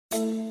Hi,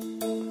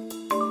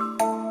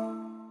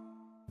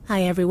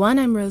 everyone.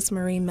 I'm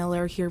Rosemary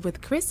Miller here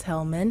with Chris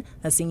Hellman,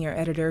 a senior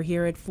editor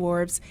here at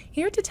Forbes,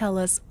 here to tell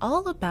us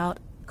all about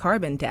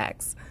carbon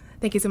tax.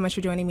 Thank you so much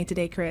for joining me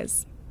today,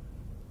 Chris.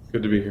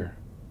 Good to be here.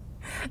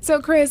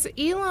 So, Chris,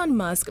 Elon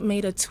Musk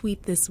made a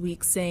tweet this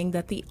week saying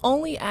that the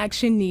only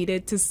action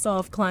needed to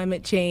solve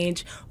climate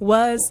change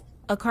was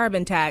a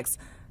carbon tax.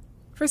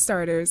 For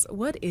starters,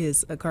 what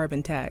is a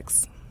carbon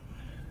tax?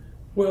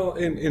 Well,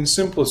 in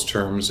simplest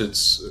terms,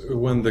 it's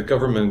when the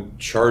government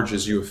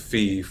charges you a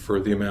fee for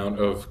the amount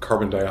of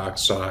carbon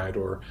dioxide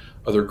or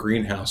other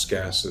greenhouse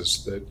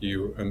gases that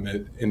you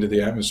emit into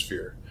the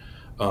atmosphere.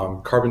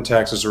 Carbon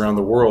taxes around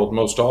the world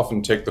most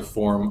often take the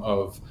form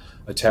of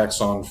a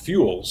tax on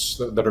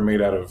fuels that are made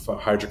out of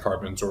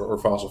hydrocarbons or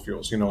fossil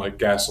fuels, like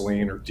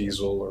gasoline or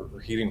diesel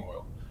or heating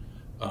oil.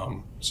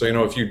 So,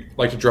 if you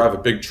like to drive a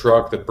big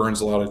truck that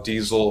burns a lot of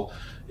diesel,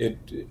 it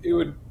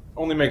would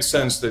only makes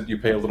sense that you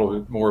pay a little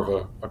bit more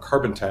of a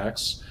carbon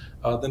tax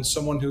than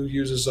someone who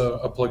uses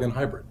a plug-in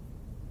hybrid.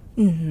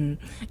 And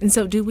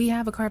so, do we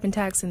have a carbon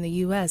tax in the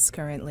U.S.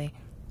 currently?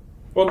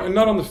 Well,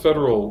 not on the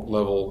federal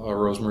level,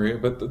 Rosemary,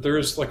 but there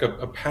is like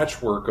a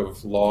patchwork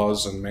of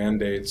laws and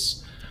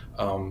mandates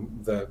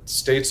that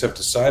states have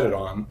decided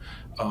on.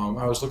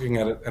 I was looking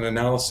at an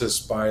analysis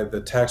by the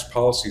Tax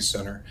Policy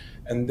Center,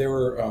 and they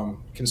were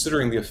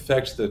considering the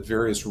effect that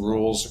various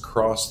rules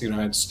across the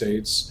United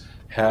States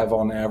have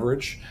on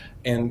average.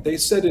 And they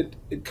said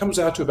it comes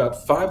out to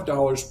about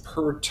 $5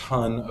 per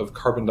ton of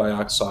carbon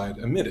dioxide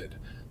emitted.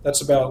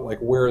 That's about like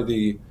where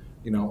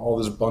all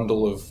this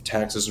bundle of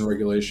taxes and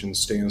regulations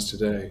stands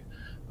today.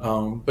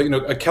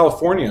 But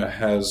California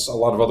has a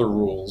lot of other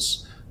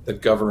rules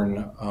that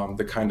govern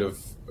the kind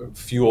of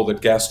fuel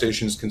that gas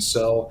stations can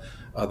sell.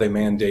 They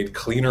mandate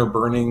cleaner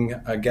burning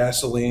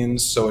gasolines,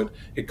 so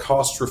it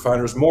costs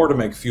refiners more to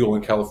make fuel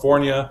in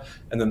California,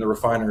 and then the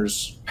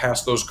refiners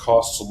pass those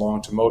costs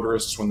along to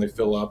motorists when they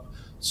fill up.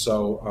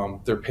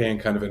 So they're paying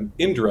kind of an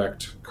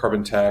indirect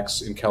carbon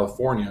tax in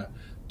California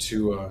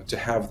to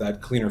have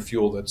that cleaner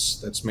fuel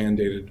that's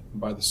mandated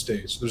by the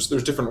states.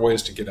 There's different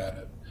ways to get at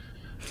it.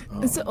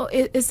 So,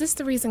 is this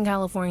the reason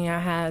California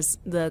has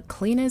the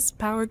cleanest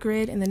power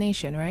grid in the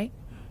nation, right?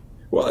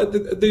 Well,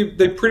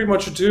 they pretty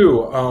much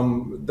do.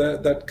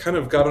 That kind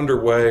of got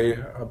underway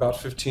about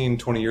 15,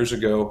 20 years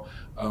ago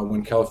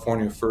when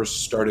California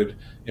first started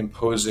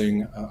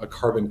imposing a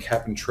carbon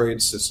cap and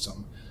trade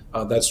system.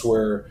 That's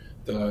where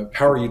the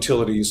power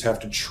utilities have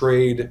to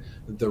trade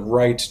the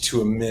right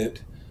to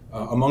emit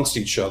amongst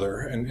each other.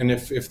 And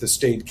if the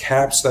state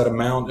caps that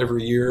amount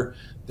every year,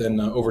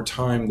 then over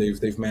time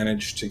they've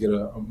managed to get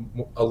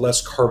a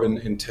less carbon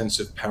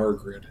intensive power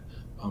grid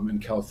in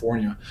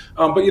California.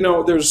 But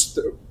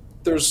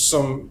there's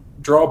some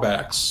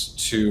drawbacks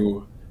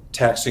to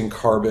taxing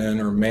carbon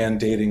or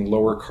mandating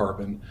lower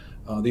carbon.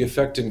 The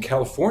effect in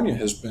California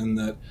has been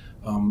that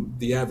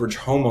the average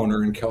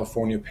homeowner in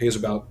California pays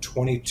about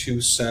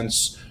 22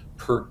 cents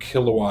per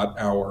kilowatt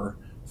hour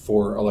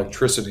for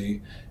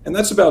electricity, and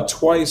that's about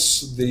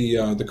twice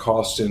the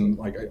cost in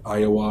like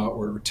Iowa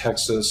or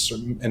Texas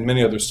and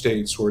many other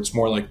states where it's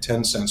more like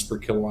 10 cents per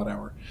kilowatt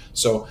hour.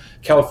 So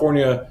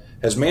California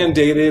has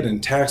mandated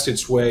and taxed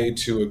its way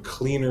to a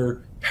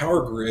cleaner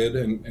power grid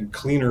and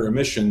cleaner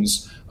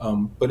emissions,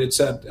 but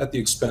it's at the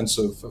expense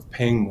of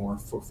paying more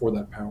for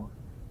that power.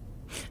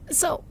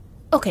 So,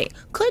 okay,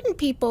 couldn't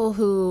people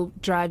who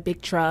drive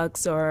big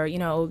trucks or,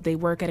 they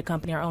work at a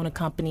company or own a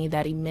company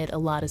that emit a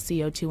lot of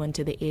CO2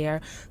 into the air,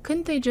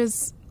 couldn't they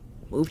just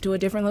move to a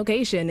different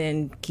location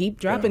and keep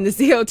dropping the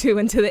CO2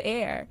 into the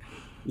air?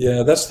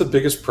 Yeah, that's the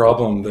biggest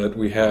problem that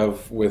we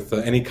have with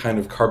any kind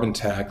of carbon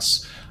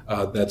tax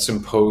that's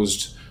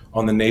imposed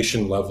on the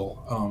nation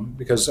level.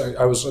 Because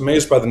I was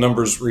amazed by the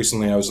numbers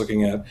recently. I was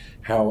looking at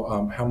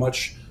how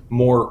much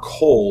more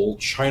coal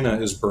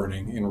China is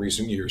burning in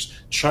recent years.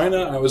 China,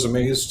 I was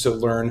amazed to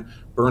learn,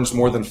 burns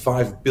more than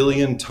 5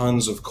 billion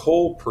tons of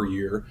coal per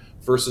year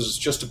versus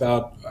just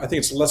about, I think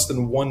it's less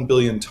than 1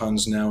 billion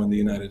tons now in the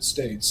United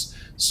States.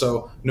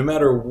 So no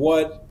matter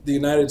what the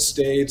United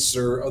States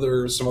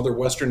or some other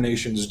Western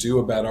nations do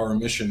about our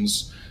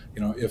emissions,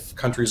 if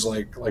countries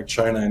like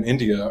China and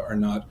India are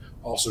not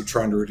also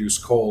trying to reduce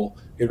coal,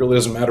 it really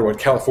doesn't matter what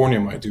California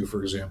might do,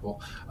 for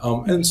example.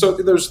 And so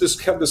there's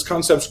this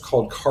concept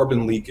called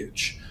carbon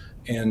leakage.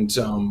 And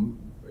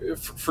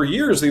for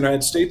years, the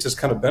United States has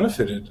kind of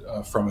benefited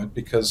from it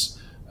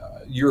because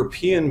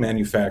European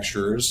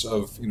manufacturers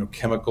of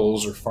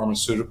chemicals or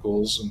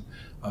pharmaceuticals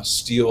and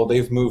steel,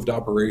 they've moved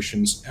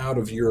operations out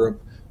of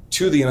Europe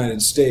to the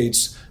United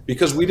States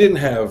because we didn't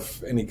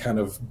have any kind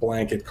of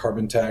blanket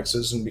carbon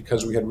taxes and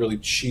because we had really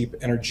cheap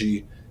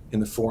energy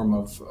in the form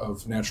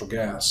of natural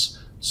gas.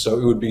 So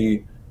it would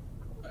be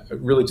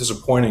really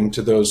disappointing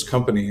to those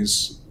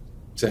companies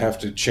to have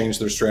to change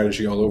their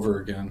strategy all over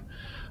again.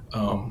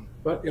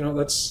 But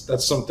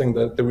that's something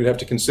that we'd have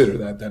to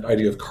consider, that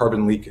idea of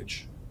carbon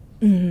leakage.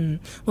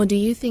 Well, do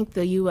you think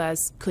the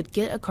U.S. could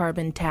get a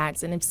carbon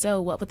tax? And if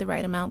so, what would the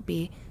right amount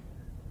be?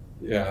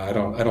 Yeah, I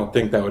don't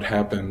think that would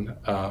happen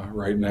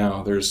right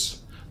now.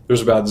 There's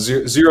there's about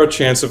zero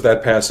chance of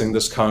that passing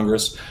this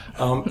Congress.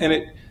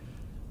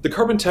 The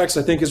carbon tax,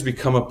 I think, has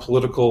become a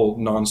political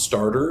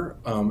non-starter,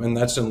 and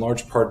that's in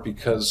large part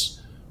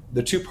because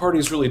the two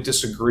parties really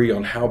disagree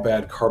on how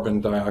bad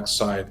carbon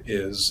dioxide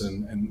is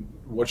and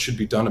what should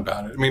be done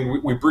about it. I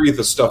mean, we breathe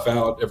the stuff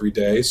out every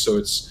day, so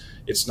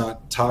it's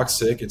not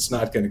toxic. It's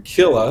not going to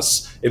kill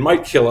us. It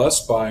might kill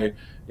us by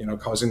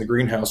causing the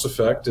greenhouse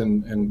effect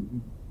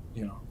and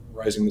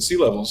rising the sea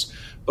levels.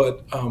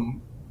 But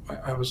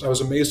I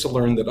was amazed to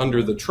learn that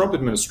under the Trump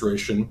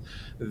administration,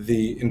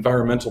 the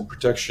Environmental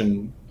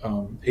Protection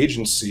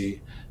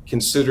Agency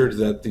considered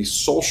that the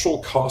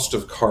social cost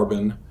of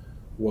carbon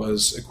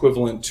was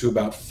equivalent to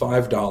about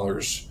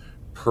 $5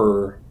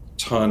 per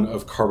ton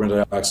of carbon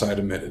dioxide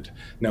emitted.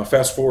 Now,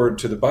 fast forward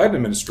to the Biden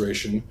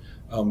administration,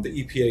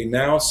 the EPA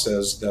now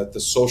says that the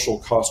social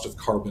cost of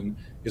carbon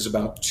is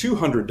about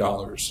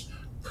 $200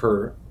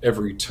 per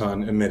every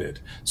ton emitted.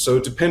 So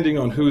depending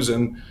on who's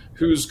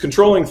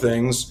controlling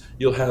things,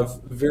 you'll have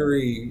a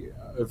very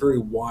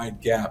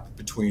wide gap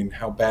between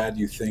how bad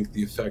you think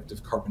the effect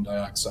of carbon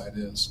dioxide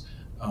is.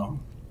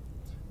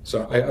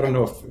 So I don't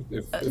know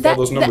if all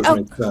those numbers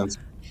make sense.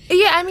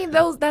 Yeah, I mean,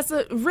 that's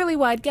a really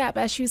wide gap,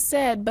 as you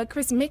said. But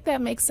Chris, make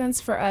that make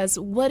sense for us.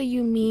 What do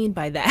you mean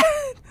by that?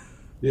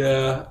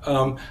 Yeah,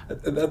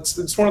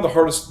 it's one of the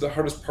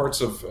hardest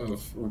parts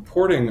of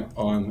reporting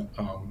on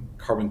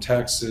carbon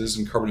taxes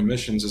and carbon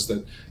emissions is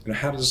that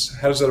how does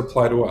that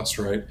apply to us,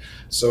 right?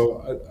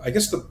 So I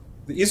guess the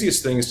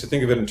easiest thing is to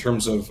think of it in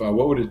terms of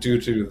what would it do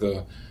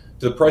to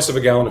the price of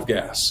a gallon of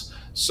gas.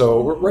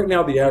 So right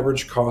now the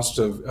average cost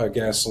of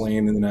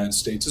gasoline in the United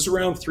States is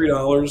around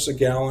 $3 a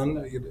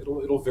gallon.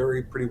 It'll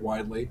vary pretty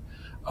widely.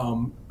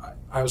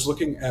 I was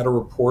looking at a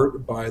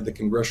report by the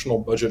Congressional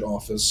Budget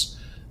Office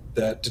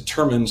that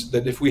determines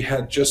that if we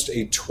had just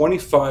a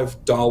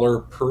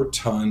 $25 per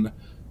ton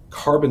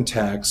carbon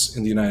tax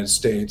in the United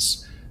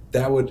States,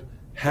 that would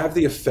have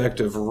the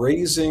effect of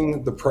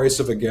raising the price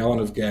of a gallon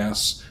of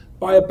gas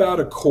by about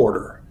a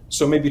quarter.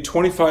 So maybe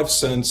 25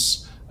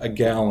 cents a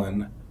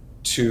gallon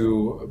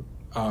to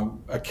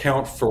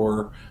account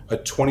for a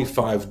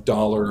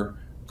 $25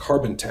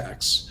 carbon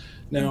tax.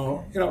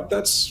 Now,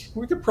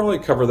 we could probably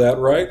cover that,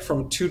 right?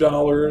 From $2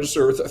 or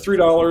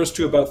 $3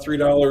 to about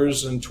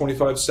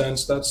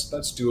 $3.25.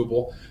 That's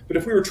doable. But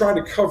if we were trying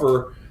to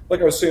cover,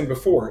 like I was saying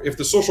before, if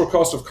the social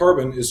cost of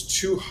carbon is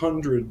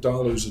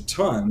 $200 a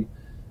ton,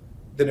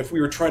 then if we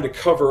were trying to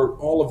cover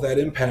all of that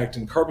impact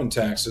in carbon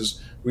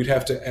taxes, we'd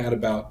have to add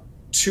about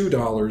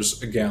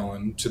 $2 a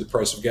gallon to the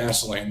price of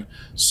gasoline.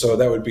 So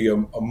that would be a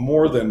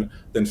more than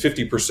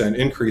 50%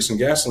 increase in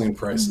gasoline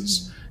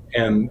prices.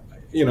 And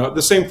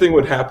the same thing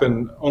would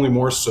happen, only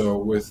more so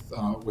with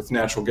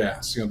natural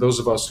gas. Those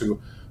of us who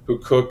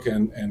cook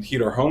and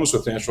heat our homes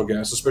with natural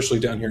gas, especially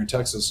down here in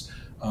Texas,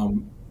 a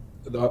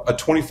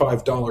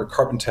 $25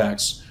 carbon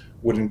tax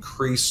would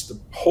increase the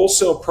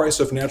wholesale price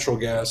of natural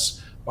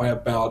gas by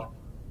about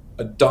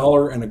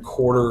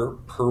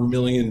 $1.25 per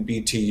million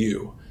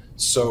BTU.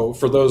 So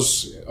for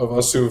those of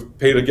us who've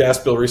paid a gas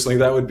bill recently,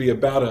 that would be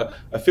about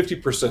a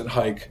 50%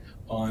 hike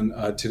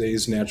on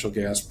today's natural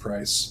gas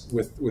price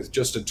with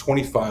just a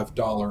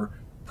 $25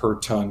 per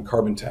ton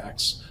carbon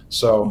tax.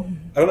 So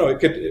I don't know,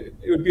 it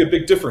would be a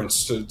big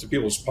difference to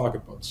people's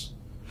pocketbooks.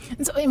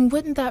 And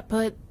wouldn't that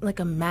put like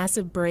a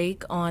massive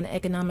brake on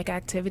economic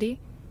activity?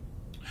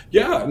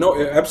 Yeah, no,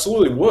 it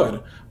absolutely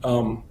would.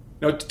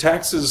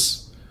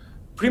 Taxes,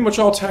 pretty much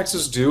all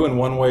taxes do in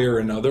one way or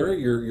another.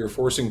 You're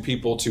forcing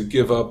people to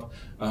give up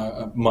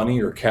money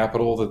or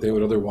capital that they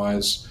would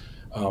otherwise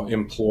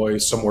employ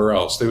somewhere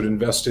else. They would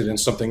invest it in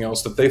something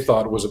else that they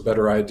thought was a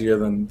better idea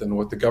than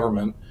what the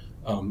government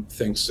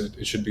thinks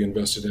it should be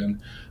invested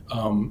in.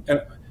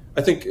 And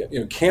I think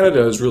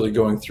Canada is really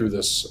going through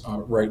this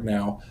right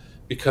now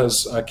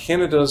because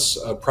Canada's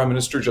Prime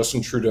Minister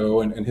Justin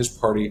Trudeau and his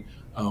party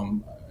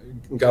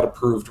got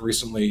approved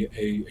recently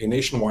a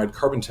nationwide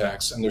carbon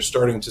tax, and they're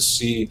starting to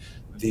see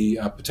the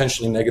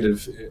potentially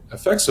negative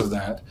effects of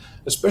that,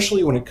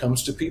 especially when it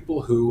comes to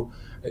people who,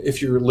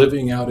 if you're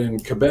living out in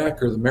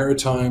Quebec or the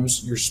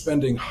Maritimes, you're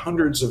spending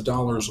hundreds of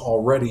dollars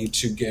already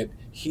to get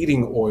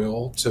heating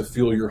oil to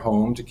fuel your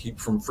home to keep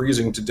from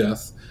freezing to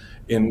death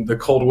in the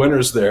cold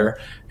winters there.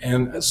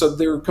 And so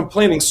they're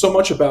complaining so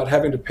much about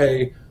having to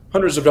pay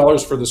hundreds of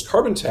dollars for this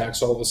carbon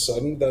tax all of a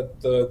sudden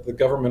that the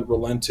government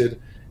relented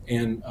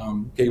and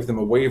gave them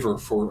a waiver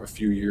for a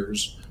few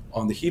years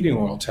on the heating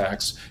oil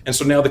tax. And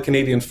so now the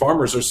Canadian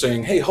farmers are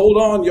saying, hey, hold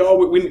on, y'all,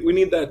 we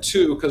need that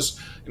too, because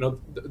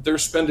they're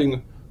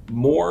spending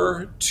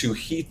more to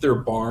heat their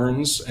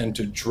barns and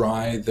to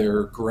dry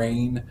their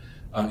grain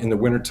in the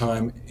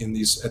wintertime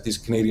at these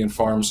Canadian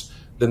farms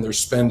than they're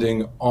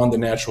spending on the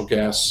natural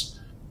gas.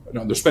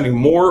 They're spending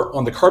more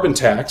on the carbon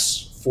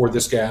tax for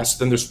this gas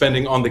than they're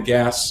spending on the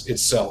gas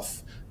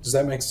itself. Does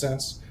that make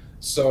sense?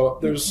 So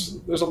there's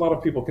a lot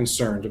of people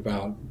concerned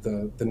about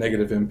the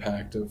negative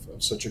impact of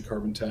such a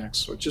carbon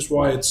tax, which is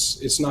why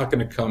it's not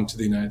going to come to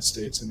the United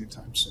States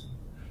anytime soon.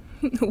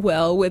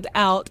 Well,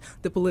 without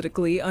the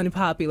politically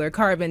unpopular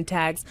carbon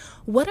tax,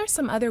 what are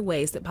some other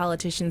ways that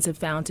politicians have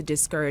found to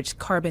discourage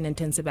carbon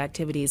intensive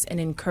activities and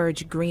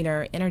encourage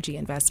greener energy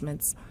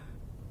investments?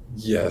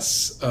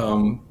 Yes.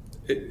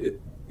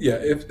 Yeah.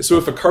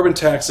 If a carbon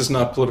tax is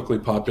not politically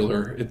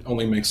popular, it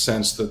only makes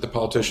sense that the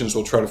politicians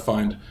will try to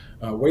find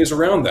ways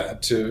around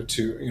that to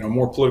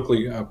more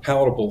politically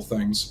palatable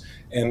things.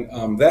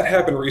 And that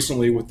happened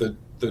recently with the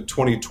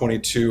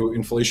 2022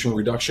 Inflation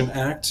Reduction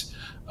Act,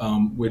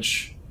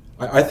 which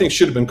I think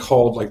should have been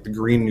called like the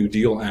Green New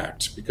Deal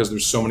Act because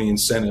there's so many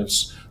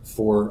incentives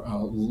for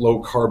low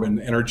carbon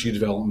energy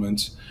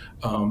development.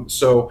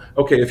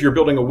 Okay, if you're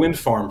building a wind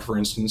farm, for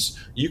instance,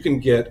 you can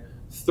get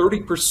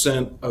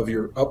 30% of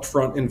your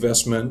upfront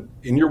investment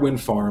in your wind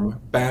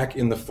farm back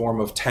in the form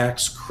of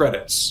tax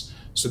credits.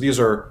 So these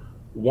are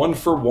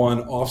one-for-one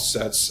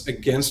offsets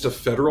against a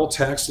federal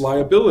tax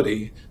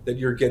liability that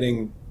you're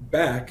getting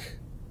back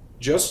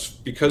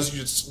just because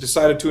you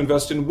decided to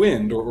invest in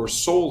wind or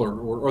solar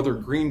or other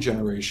green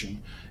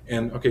generation.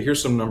 And okay,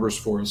 here's some numbers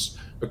for us.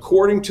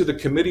 According to the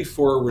Committee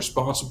for a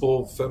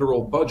Responsible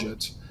Federal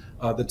Budget,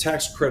 the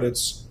tax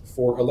credits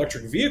for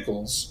electric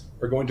vehicles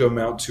are going to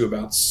amount to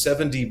about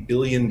 $70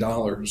 billion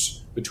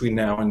between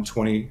now and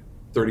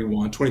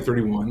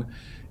 2031.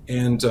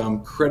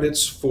 And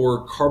credits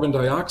for carbon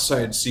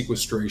dioxide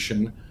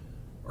sequestration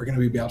are going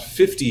to be about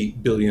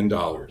 $50 billion.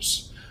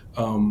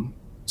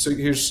 So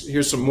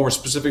here's some more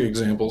specific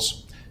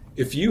examples.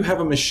 If you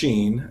have a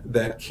machine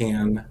that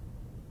can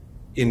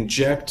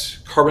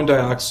inject carbon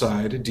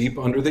dioxide deep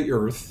under the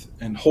earth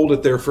and hold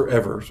it there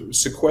forever,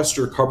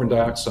 sequester carbon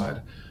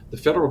dioxide, the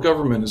federal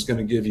government is going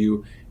to give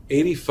you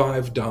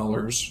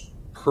 $85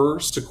 per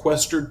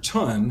sequestered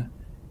ton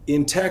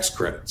in tax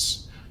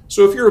credits.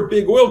 So if you're a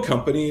big oil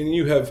company and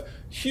you have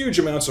huge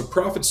amounts of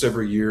profits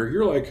every year,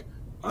 you're like,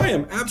 I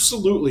am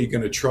absolutely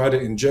going to try to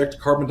inject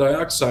carbon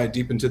dioxide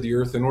deep into the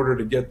earth in order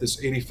to get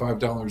this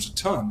 $85 a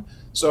ton.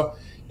 So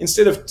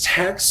instead of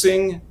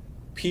taxing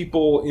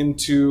people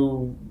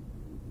into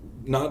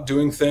not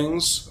doing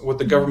things, what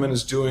the government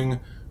is doing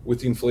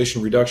with the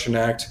Inflation Reduction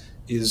Act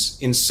is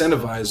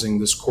incentivizing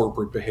this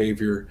corporate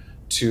behavior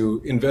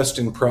to invest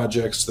in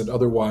projects that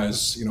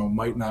otherwise,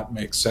 might not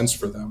make sense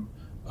for them,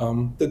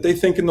 that they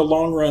think in the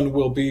long run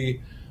will be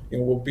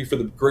for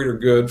the greater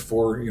good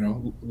for,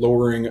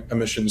 lowering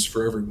emissions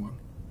for everyone.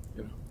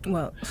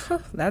 Well,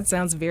 that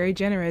sounds very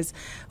generous.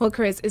 Well,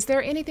 Chris, is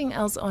there anything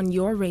else on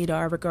your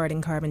radar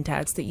regarding carbon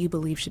tax that you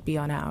believe should be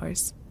on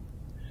ours?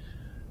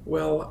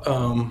 Well,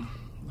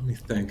 let me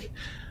think.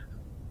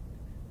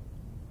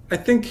 I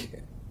think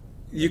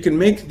you can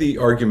make the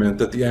argument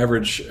that the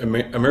average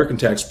American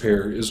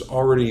taxpayer is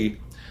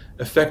already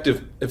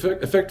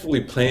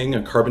effectively paying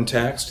a carbon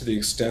tax to the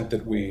extent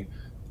that we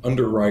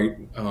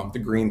underwrite the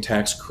green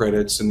tax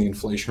credits and the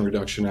Inflation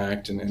Reduction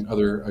Act and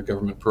other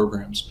government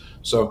programs.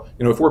 So,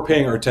 if we're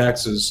paying our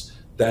taxes,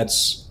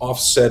 that's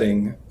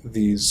offsetting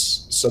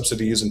these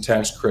subsidies and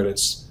tax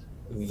credits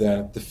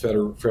that the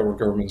federal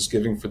government is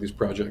giving for these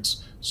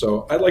projects.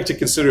 So I'd like to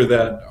consider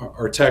that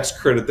our tax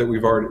credit that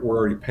we're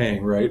already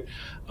paying, right?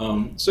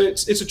 So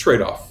it's a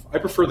trade-off. I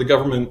prefer the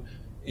government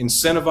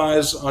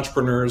incentivize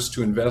entrepreneurs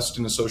to invest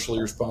in a socially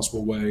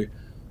responsible way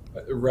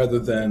rather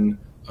than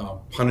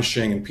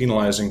punishing and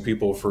penalizing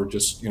people for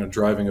just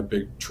driving a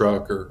big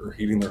truck or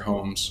heating their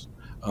homes.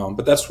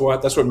 But that's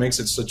what makes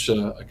it such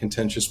a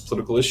contentious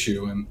political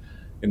issue, and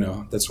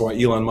that's why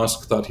Elon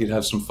Musk thought he'd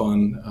have some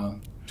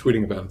fun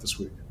tweeting about it this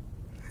week.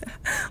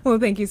 Well,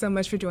 thank you so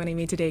much for joining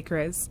me today,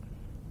 Chris.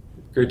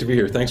 Great to be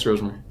here. Thanks,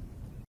 Rosemary.